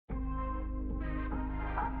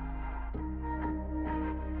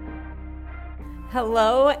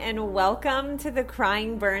Hello and welcome to the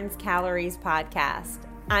Crying Burns Calories podcast.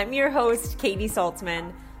 I'm your host, Katie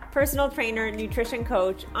Saltzman, personal trainer, nutrition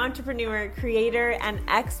coach, entrepreneur, creator, and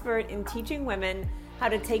expert in teaching women how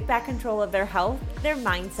to take back control of their health, their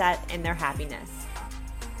mindset, and their happiness.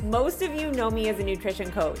 Most of you know me as a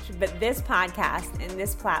nutrition coach, but this podcast and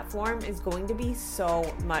this platform is going to be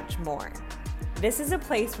so much more. This is a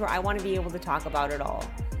place where I want to be able to talk about it all.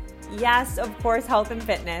 Yes, of course, health and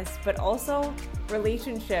fitness, but also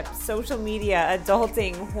relationships, social media,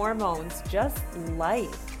 adulting, hormones, just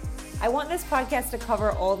life. I want this podcast to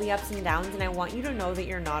cover all the ups and downs, and I want you to know that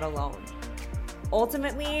you're not alone.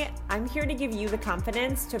 Ultimately, I'm here to give you the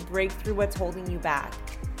confidence to break through what's holding you back,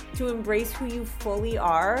 to embrace who you fully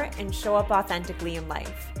are and show up authentically in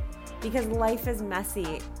life. Because life is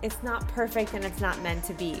messy. It's not perfect and it's not meant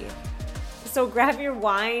to be. So grab your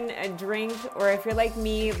wine, a drink, or if you're like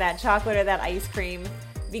me, that chocolate or that ice cream,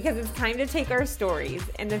 because it's time to take our stories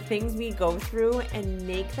and the things we go through and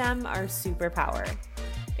make them our superpower.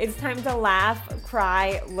 It's time to laugh,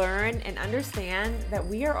 cry, learn, and understand that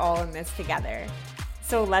we are all in this together.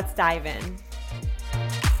 So let's dive in.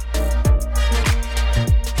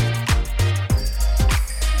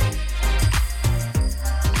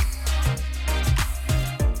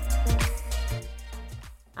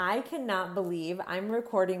 I cannot believe I'm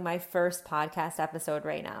recording my first podcast episode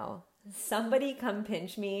right now. Somebody come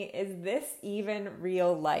pinch me. Is this even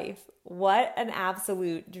real life? What an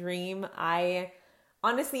absolute dream.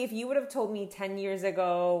 Honestly, if you would have told me 10 years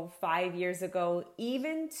ago, 5 years ago,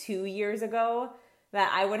 even 2 years ago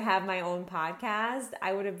that I would have my own podcast,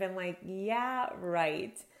 I would have been like, yeah,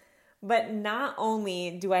 right. But not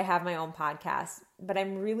only do I have my own podcast, but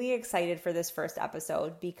I'm really excited for this first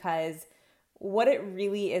episode because what it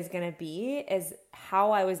really is going to be is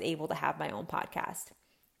how I was able to have my own podcast.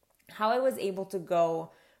 How I was able to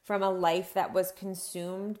go from a life that was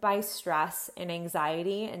consumed by stress and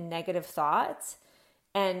anxiety and negative thoughts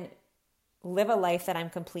and live a life that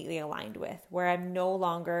I'm completely aligned with, where I'm no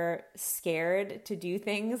longer scared to do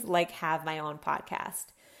things like have my own podcast.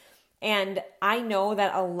 And I know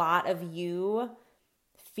that a lot of you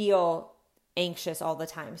feel anxious all the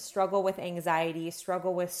time, struggle with anxiety,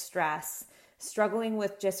 struggle with stress, struggling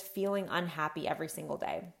with just feeling unhappy every single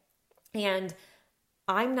day. And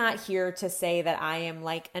I'm not here to say that I am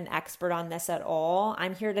like an expert on this at all.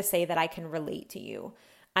 I'm here to say that I can relate to you.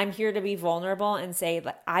 I'm here to be vulnerable and say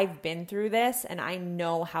that I've been through this and I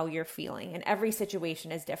know how you're feeling. And every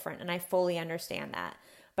situation is different and I fully understand that.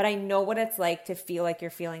 But I know what it's like to feel like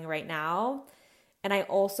you're feeling right now. And I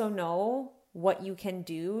also know what you can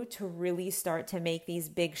do to really start to make these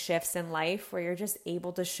big shifts in life where you're just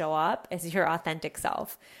able to show up as your authentic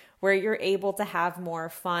self, where you're able to have more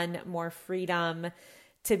fun, more freedom,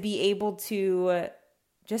 to be able to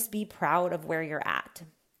just be proud of where you're at.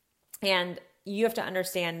 And you have to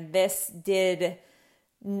understand this did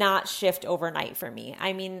not shift overnight for me.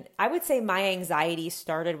 I mean, I would say my anxiety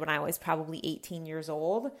started when I was probably 18 years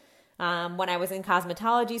old. When I was in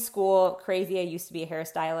cosmetology school, crazy, I used to be a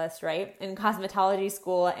hairstylist, right? In cosmetology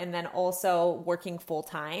school and then also working full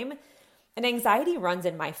time. And anxiety runs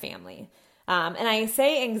in my family. And I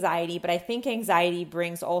say anxiety, but I think anxiety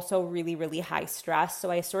brings also really, really high stress. So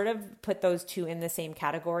I sort of put those two in the same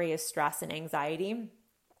category as stress and anxiety.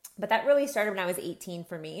 But that really started when I was 18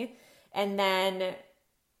 for me. And then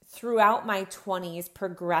throughout my 20s,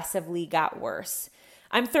 progressively got worse.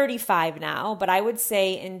 I'm 35 now, but I would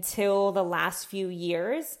say until the last few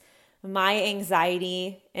years, my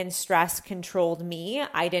anxiety and stress controlled me.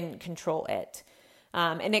 I didn't control it.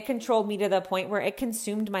 And it controlled me to the point where it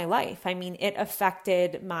consumed my life. I mean, it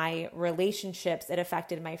affected my relationships. It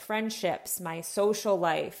affected my friendships, my social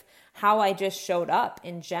life, how I just showed up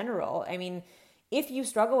in general. I mean, if you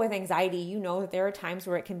struggle with anxiety, you know that there are times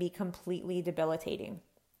where it can be completely debilitating.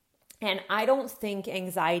 And I don't think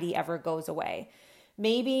anxiety ever goes away.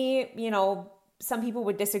 Maybe, some people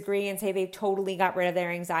would disagree and say they've totally got rid of their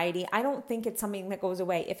anxiety. I don't think it's something that goes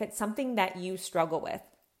away. If it's something that you struggle with,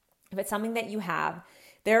 if it's something that you have,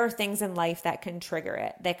 there are things in life that can trigger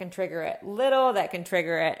it. That can trigger it little, that can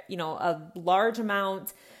trigger it, a large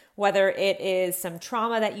amount, whether it is some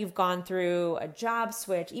trauma that you've gone through, a job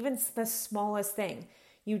switch, even the smallest thing.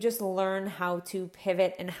 You just learn how to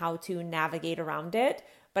pivot and how to navigate around it.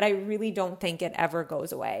 But I really don't think it ever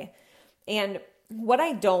goes away. And what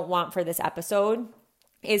I don't want for this episode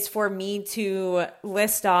is for me to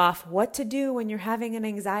list off what to do when you're having an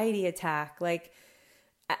anxiety attack. Like,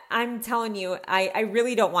 I'm telling you, I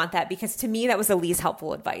really don't want that, because to me, that was the least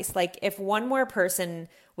helpful advice. Like, if one more person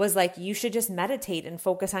was like, you should just meditate and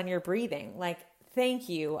focus on your breathing, like, thank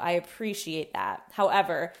you. I appreciate that.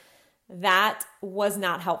 However, That was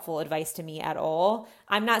not helpful advice to me at all.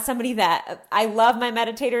 I'm not somebody that, I love my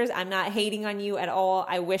meditators. I'm not hating on you at all.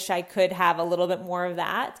 I wish I could have a little bit more of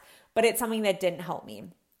that, but it's something that didn't help me.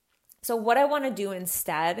 So what I want to do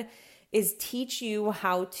instead is teach you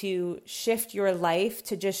how to shift your life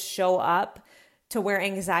to just show up to where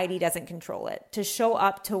anxiety doesn't control it, to show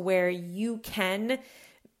up to where you can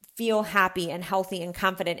feel happy and healthy and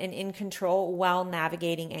confident and in control while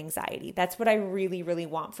navigating anxiety. That's what I really, really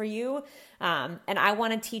want for you. And I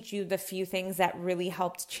want to teach you the few things that really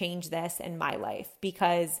helped change this in my life,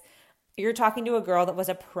 because you're talking to a girl that was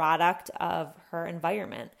a product of her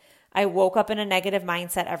environment. I woke up in a negative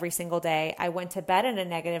mindset every single day. I went to bed in a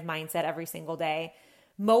negative mindset every single day.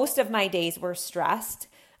 Most of my days were stressed.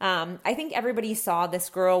 I think everybody saw this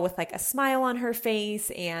girl with like a smile on her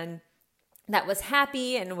face and that was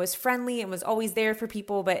happy and was friendly and was always there for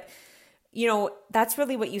people. But, you know, that's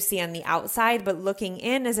really what you see on the outside, but looking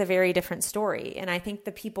in is a very different story. And I think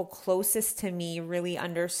the people closest to me really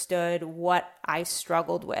understood what I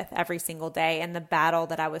struggled with every single day and the battle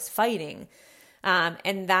that I was fighting.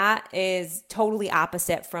 And that is totally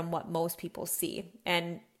opposite from what most people see.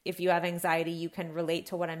 And if you have anxiety, you can relate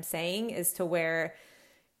to what I'm saying, is to where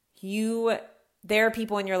there are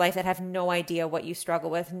people in your life that have no idea what you struggle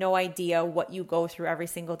with, no idea what you go through every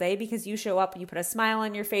single day, because you show up, you put a smile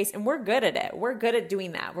on your face, and we're good at it. We're good at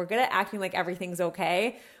doing that. We're good at acting like everything's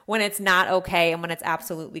okay when it's not okay and when it's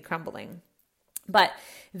absolutely crumbling. But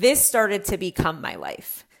this started to become my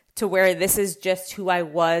life, to where this is just who I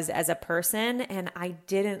was as a person, and I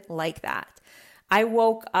didn't like that. I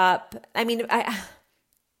woke up,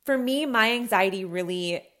 for me, my anxiety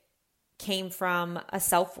really came from a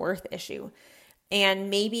self-worth issue. And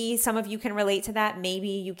maybe some of you can relate to that. Maybe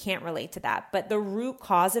you can't relate to that. But the root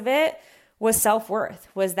cause of it was self-worth,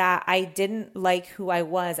 was that I didn't like who I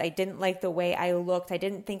was. I didn't like the way I looked. I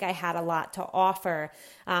didn't think I had a lot to offer.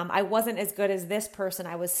 I wasn't as good as this person.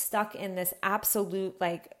 I was stuck in this absolute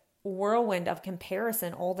like whirlwind of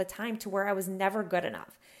comparison all the time, to where I was never good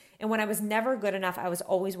enough. And when I was never good enough, I was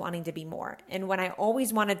always wanting to be more. And when I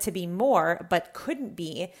always wanted to be more, but couldn't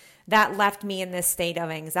be, that left me in this state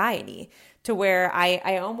of anxiety, to where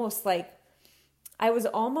I was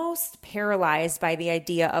almost paralyzed by the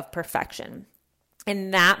idea of perfection.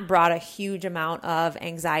 And that brought a huge amount of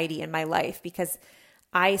anxiety in my life, because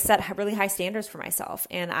I set really high standards for myself.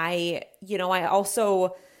 And I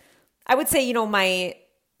would say, my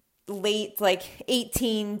late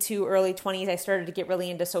 18 to early 20s, I started to get really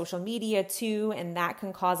into social media too. And that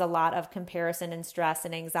can cause a lot of comparison and stress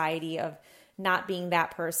and anxiety of not being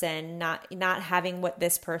that person, not having what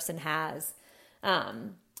this person has.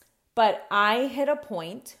 But I hit a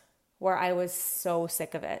point where I was so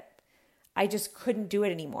sick of it. I just couldn't do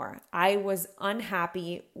it anymore. I was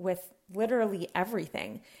unhappy with literally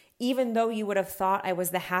everything. Even though you would have thought I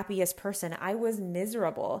was the happiest person, I was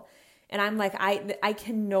miserable. And I'm like, I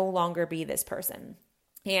can no longer be this person.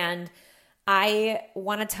 And I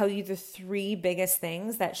want to tell you the 3 biggest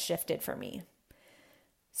things that shifted for me.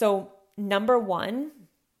 So number 1,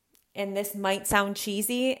 and this might sound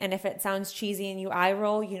cheesy, and if it sounds cheesy and you eye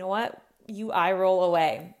roll, you know what? You eye roll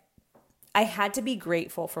away. I had to be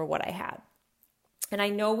grateful for what I had. And I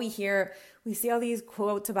know we see all these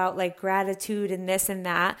quotes about like gratitude and this and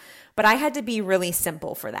that, but I had to be really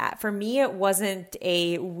simple for that. For me, it wasn't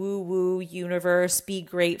a woo-woo universe, be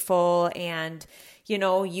grateful and,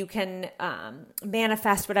 you can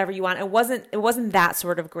manifest whatever you want. It wasn't that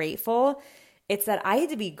sort of grateful. It's that I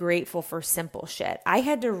had to be grateful for simple shit. I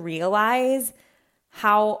had to realize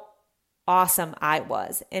how awesome I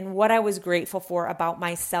was and what I was grateful for about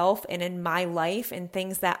myself and in my life and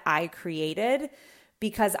things that I created,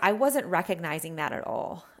 because I wasn't recognizing that at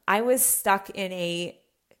all. I was stuck in a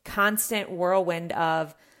constant whirlwind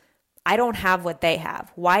of, I don't have what they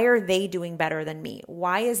have. Why are they doing better than me?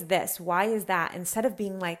 Why is this? Why is that? Instead of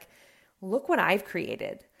being like, look what I've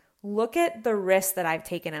created. Look at the risks that I've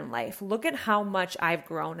taken in life. Look at how much I've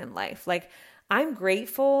grown in life. Like, I'm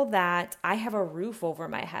grateful that I have a roof over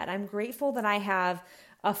my head. I'm grateful that I have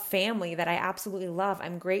a family that I absolutely love.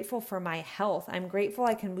 I'm grateful for my health. I'm grateful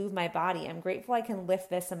I can move my body. I'm grateful I can lift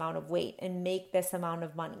this amount of weight and make this amount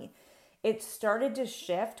of money. It started to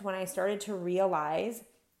shift when I started to realize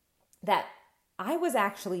that I was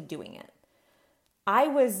actually doing it. I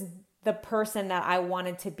was the person that I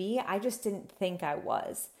wanted to be. I just didn't think I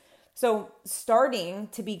was. So starting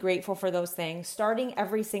to be grateful for those things, starting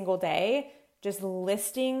every single day, just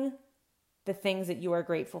listing the things that you are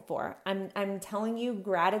grateful for. I'm telling you,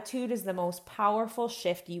 gratitude is the most powerful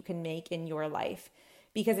shift you can make in your life,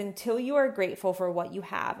 Because until you are grateful for what you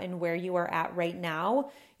have and where you are at right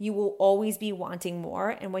now, you will always be wanting more.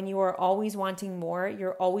 And when you are always wanting more,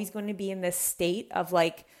 you're always going to be in this state of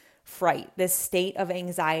like fright, this state of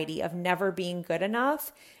anxiety, of never being good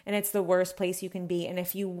enough. And it's the worst place you can be. And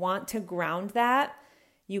if you want to ground that,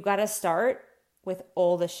 you got to start with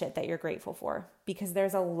all the shit that you're grateful for, because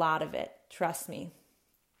there's a lot of it. Trust me.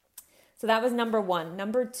 So that was number one.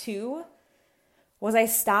 Number two was I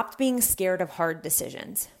stopped being scared of hard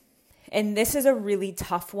decisions. And this is a really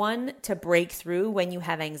tough one to break through when you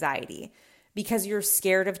have anxiety, because you're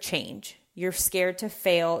scared of change. You're scared to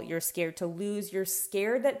fail. You're scared to lose. You're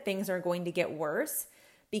scared that things are going to get worse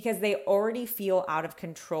because they already feel out of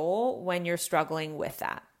control when you're struggling with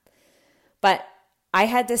that. But I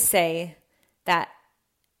had to say that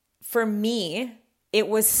for me, it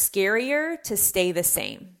was scarier to stay the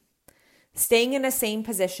same. Staying in the same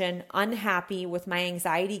position, unhappy with my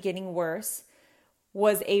anxiety getting worse,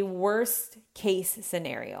 was a worst case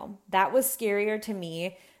scenario. That was scarier to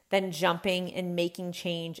me than jumping and making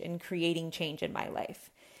change and creating change in my life.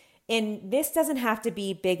 And this doesn't have to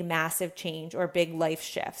be big, massive change or big life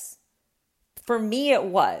shifts. For me, it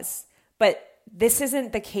was, but this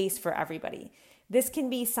isn't the case for everybody. This can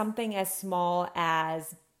be something as small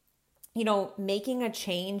as, making a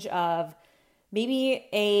change of maybe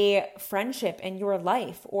a friendship in your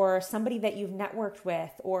life or somebody that you've networked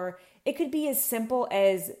with, or it could be as simple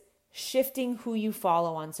as shifting who you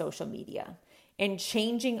follow on social media and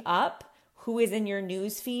changing up who is in your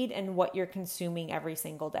news feed and what you're consuming every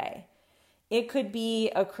single day. It could be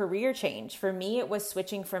a career change. For me, it was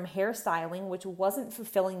switching from hairstyling, which wasn't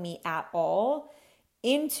fulfilling me at all,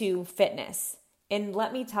 into fitness. And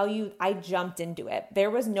let me tell you, I jumped into it.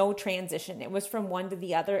 There was no transition. It was from one to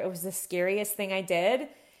the other. It was the scariest thing I did.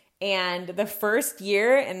 And the first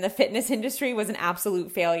year in the fitness industry was an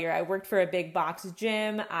absolute failure. I worked for a big box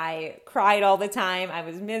gym. I cried all the time. I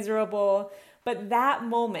was miserable. But that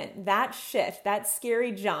moment, that shift, that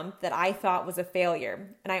scary jump that I thought was a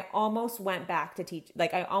failure, and I almost went back to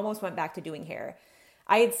doing hair.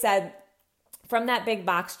 I had said, from that big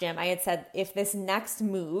box gym, I had said, if this next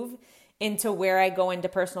move into where I go into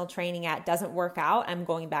personal training at doesn't work out, I'm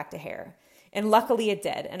going back to hair. And luckily it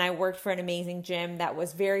did. And I worked for an amazing gym that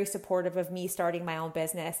was very supportive of me starting my own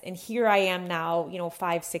business. And here I am now,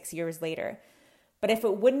 5-6 years later. But if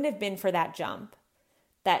it wouldn't have been for that jump,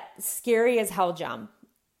 that scary as hell jump,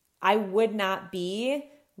 I would not be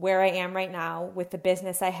where I am right now with the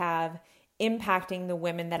business I have, impacting the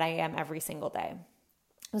women that I am every single day.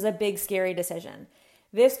 It was a big, scary decision.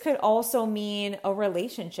 This could also mean a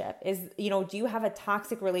relationship. Do you have a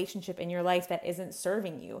toxic relationship in your life that isn't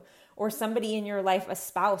serving you? Or somebody in your life, a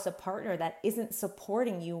spouse, a partner that isn't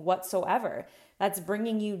supporting you whatsoever, that's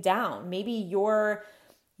bringing you down? Maybe you're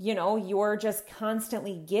just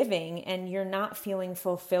constantly giving and you're not feeling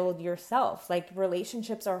fulfilled yourself. Like,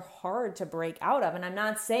 relationships are hard to break out of. And I'm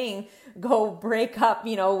not saying go break up,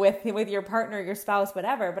 with your partner, your spouse,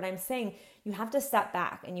 whatever, but I'm saying you have to step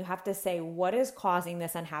back and you have to say, what is causing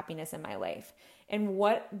this unhappiness in my life? And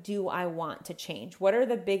what do I want to change? What are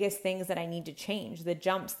the biggest things that I need to change? The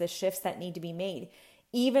jumps, the shifts that need to be made.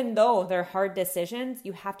 Even though they're hard decisions,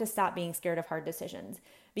 you have to stop being scared of hard decisions,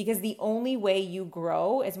 because the only way you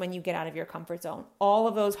grow is when you get out of your comfort zone. All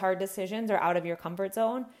of those hard decisions are out of your comfort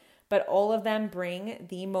zone, but all of them bring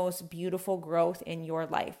the most beautiful growth in your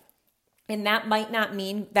life. And that might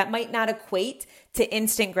not equate to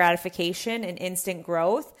instant gratification and instant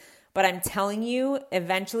growth, but I'm telling you,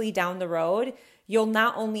 eventually down the road, you'll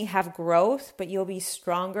not only have growth, but you'll be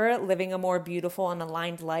stronger, living a more beautiful and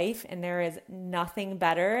aligned life. And there is nothing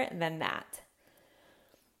better than that.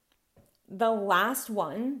 The last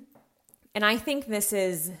one, and I think this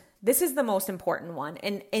is the most important one,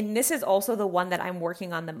 and this is also the one that I'm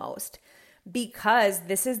working on the most, because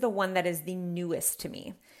this is the one that is the newest to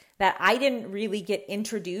me, that I didn't really get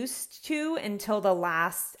introduced to until the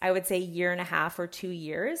last, I would say, 1.5 or 2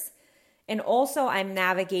 years. And also I'm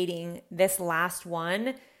navigating this last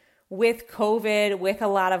one with COVID, with a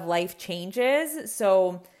lot of life changes.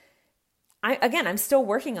 So I'm still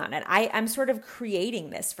working on it. I'm sort of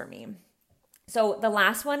creating this for me. So the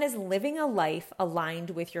last one is living a life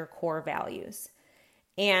aligned with your core values.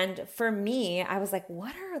 And for me, I was like,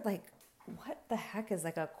 what the heck is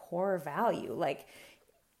like a core value? Like,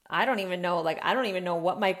 I don't even know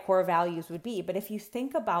what my core values would be. But if you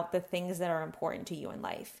think about the things that are important to you in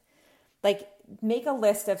life, like, make a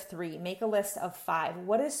list of 3, make a list of 5.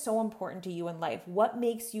 What is so important to you in life? What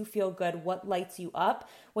makes you feel good? What lights you up?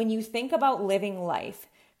 When you think about living life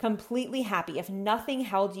completely happy, if nothing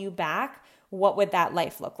held you back, what would that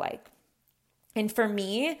life look like? And for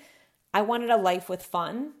me, I wanted a life with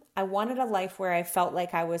fun. I wanted a life where I felt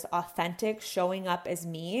like I was authentic, showing up as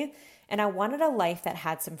me. And I wanted a life that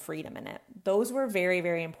had some freedom in it. Those were very,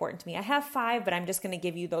 very important to me. I have 5, but I'm just going to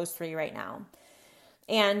give you those 3 right now.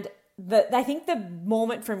 And I think the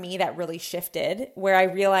moment for me that really shifted, where I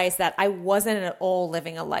realized that I wasn't at all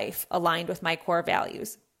living a life aligned with my core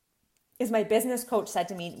values, is my business coach said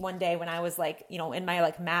to me one day when I was like, in my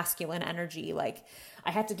like masculine energy, like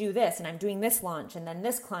I have to do this and I'm doing this launch and then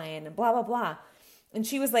this client and blah, blah, blah. And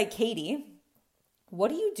she was like, Katie, what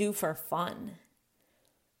do you do for fun?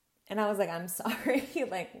 And I was like, I'm sorry.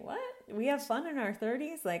 Like, what? We have fun in our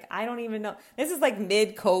 30s? Like, I don't even know. This is like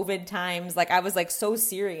mid-COVID times. Like, I was like so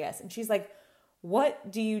serious. And she's like, what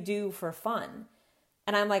do you do for fun?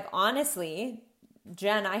 And I'm like, honestly,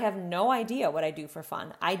 Jen, I have no idea what I do for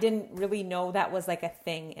fun. I didn't really know that was like a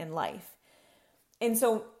thing in life. And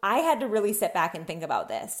so I had to really sit back and think about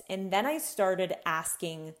this. And then I started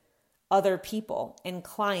asking other people and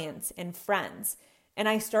clients and friends. And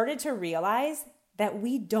I started to realize that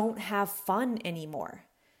we don't have fun anymore.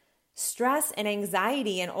 Stress and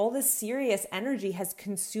anxiety and all this serious energy has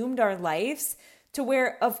consumed our lives to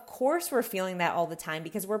where, of course, we're feeling that all the time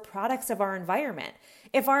because we're products of our environment.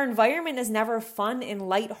 If our environment is never fun and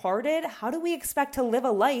lighthearted, how do we expect to live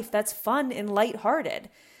a life that's fun and lighthearted?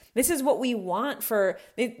 This is what we want for,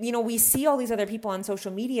 we see all these other people on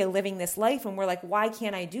social media living this life and we're like, why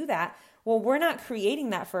can't I do that? Well, we're not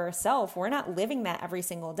creating that for ourselves. We're not living that every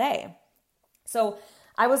single day. So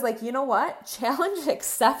I was like, you know what? Challenge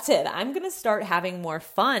accepted. I'm going to start having more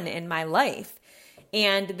fun in my life.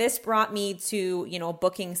 And this brought me to,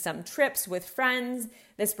 booking some trips with friends.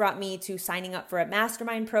 This brought me to signing up for a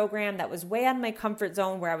mastermind program that was way out of my comfort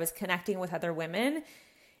zone where I was connecting with other women.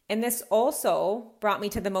 And this also brought me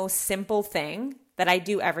to the most simple thing that I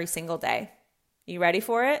do every single day. You ready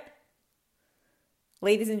for it?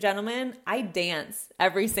 Ladies and gentlemen, I dance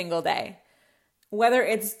every single day. Whether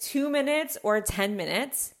it's 2 minutes or 10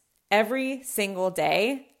 minutes, every single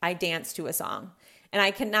day, I dance to a song. And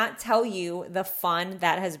I cannot tell you the fun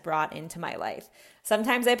that has brought into my life.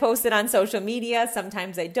 Sometimes I post it on social media.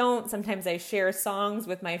 Sometimes I don't. Sometimes I share songs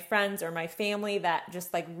with my friends or my family that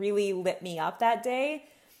just like really lit me up that day.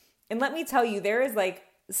 And let me tell you, there is like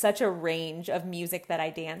such a range of music that I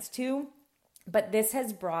dance to, but this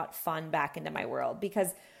has brought fun back into my world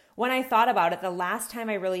because when I thought about it, the last time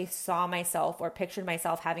I really saw myself or pictured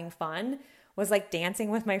myself having fun was like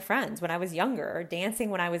dancing with my friends when I was younger or dancing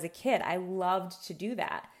when I was a kid. I loved to do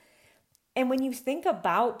that. And when you think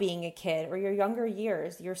about being a kid or your younger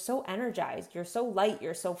years, you're so energized, you're so light,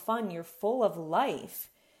 you're so fun, you're full of life.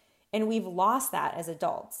 And we've lost that as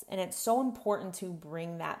adults. And it's so important to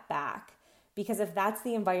bring that back because if that's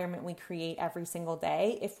the environment we create every single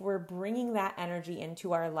day, if we're bringing that energy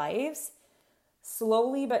into our lives,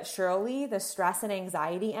 slowly but surely, the stress and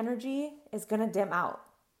anxiety energy is going to dim out.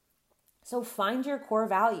 So find your core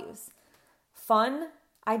values. Fun,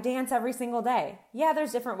 I dance every single day. Yeah,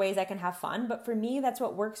 there's different ways I can have fun, but for me, that's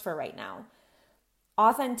what works for right now.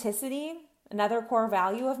 Authenticity, another core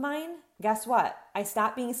value of mine. Guess what? I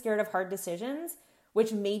stopped being scared of hard decisions,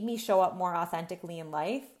 which made me show up more authentically in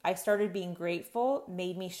life. I started being grateful,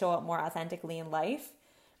 made me show up more authentically in life.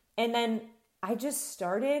 And then I just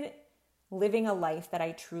started living a life that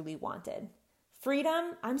I truly wanted.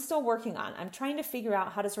 Freedom, I'm still working on. I'm trying to figure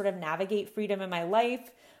out how to sort of navigate freedom in my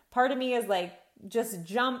life. Part of me is like, just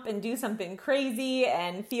jump and do something crazy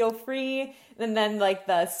and feel free. And then like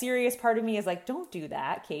the serious part of me is like, don't do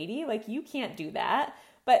that, Katie. Like you can't do that.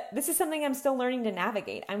 But this is something I'm still learning to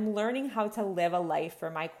navigate. I'm learning how to live a life for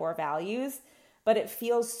my core values, but it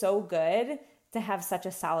feels so good to have such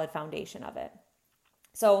a solid foundation of it.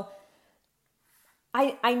 So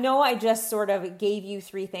I know I just sort of gave you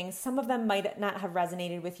 3 things. Some of them might not have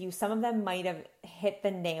resonated with you. Some of them might have hit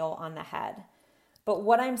the nail on the head. But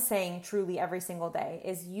what I'm saying truly every single day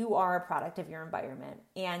is you are a product of your environment.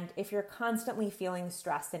 And if you're constantly feeling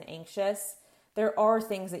stressed and anxious, there are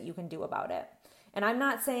things that you can do about it. And I'm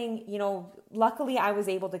not saying, luckily I was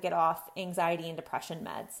able to get off anxiety and depression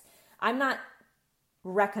meds. I'm not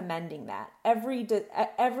recommending that.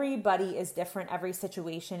 Everybody is different. Every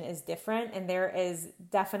situation is different. And there is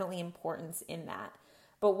definitely importance in that.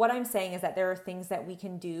 But what I'm saying is that there are things that we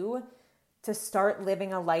can do to start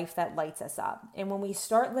living a life that lights us up. And when we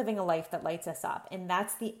start living a life that lights us up, and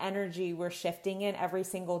that's the energy we're shifting in every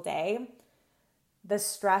single day, the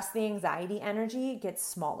stress, the anxiety energy gets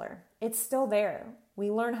smaller. It's still there. We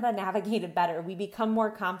learn how to navigate it better. We become more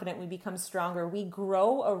confident. We become stronger. We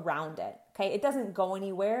grow around it. Okay. It doesn't go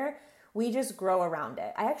anywhere. We just grow around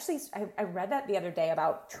it. I read that the other day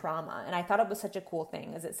about trauma, and I thought it was such a cool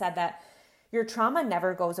thing, as it said that, Your trauma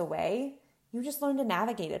never goes away. You just learn to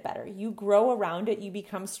navigate it better. You grow around it, you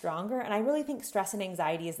become stronger. And I really think stress and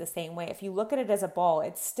anxiety is the same way. If you look at it as a ball,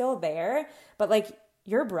 it's still there, but like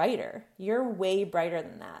you're brighter. You're way brighter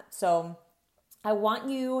than that. So I want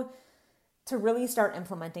you to really start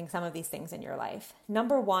implementing some of these things in your life.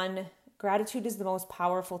 Number 1, gratitude is the most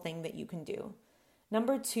powerful thing that you can do.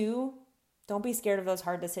 Number 2, don't be scared of those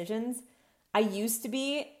hard decisions. I used to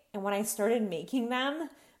be, and when I started making them,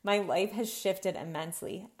 my life has shifted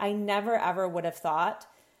immensely. I never ever would have thought,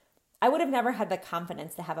 I would have never had the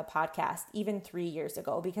confidence to have a podcast even 3 years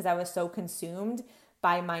ago because I was so consumed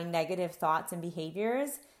by my negative thoughts and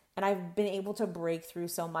behaviors. And I've been able to break through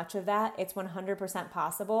so much of that. It's 100%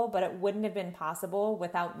 possible, but it wouldn't have been possible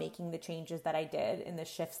without making the changes that I did and the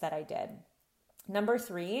shifts that I did. Number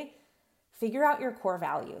 3, figure out your core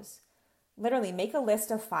values. Literally make a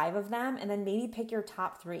list of 5 of them and then maybe pick your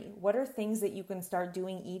top 3. What are things that you can start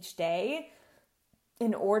doing each day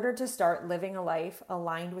in order to start living a life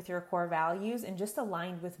aligned with your core values and just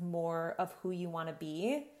aligned with more of who you want to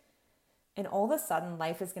be? And all of a sudden,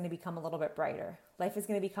 life is going to become a little bit brighter. Life is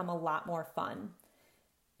going to become a lot more fun.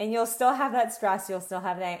 And you'll still have that stress, you'll still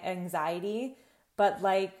have that anxiety, but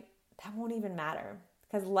like that won't even matter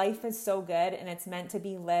because life is so good and it's meant to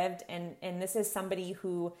be lived. And this is somebody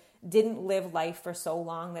who didn't live life for so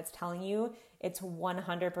long that's telling you it's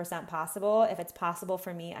 100% possible. If it's possible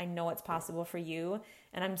for me, I know it's possible for you.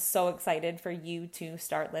 And I'm so excited for you to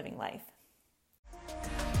start living life.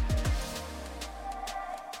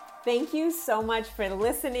 Thank you so much for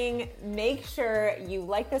listening. Make sure you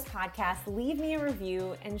like this podcast, leave me a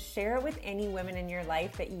review, and share it with any women in your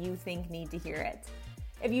life that you think need to hear it.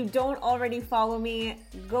 If you don't already follow me,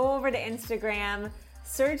 go over to Instagram,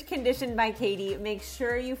 search Conditioned by Katie. Make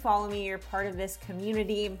sure you follow me. You're part of this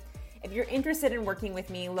community. If you're interested in working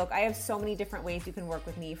with me, look, I have so many different ways you can work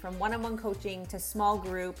with me, from one-on-one coaching to small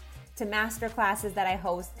group to master classes that I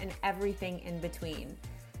host and everything in between.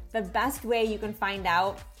 The best way you can find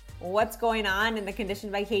out what's going on in the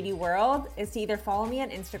Conditioned by Katie world is to either follow me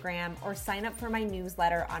on Instagram or sign up for my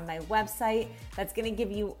newsletter on my website. That's going to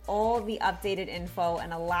give you all the updated info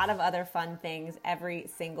and a lot of other fun things every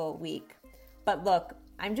single week. But look,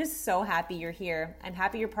 I'm just so happy you're here. I'm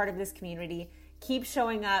happy you're part of this community. Keep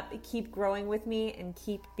showing up, keep growing with me, and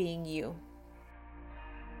keep being you.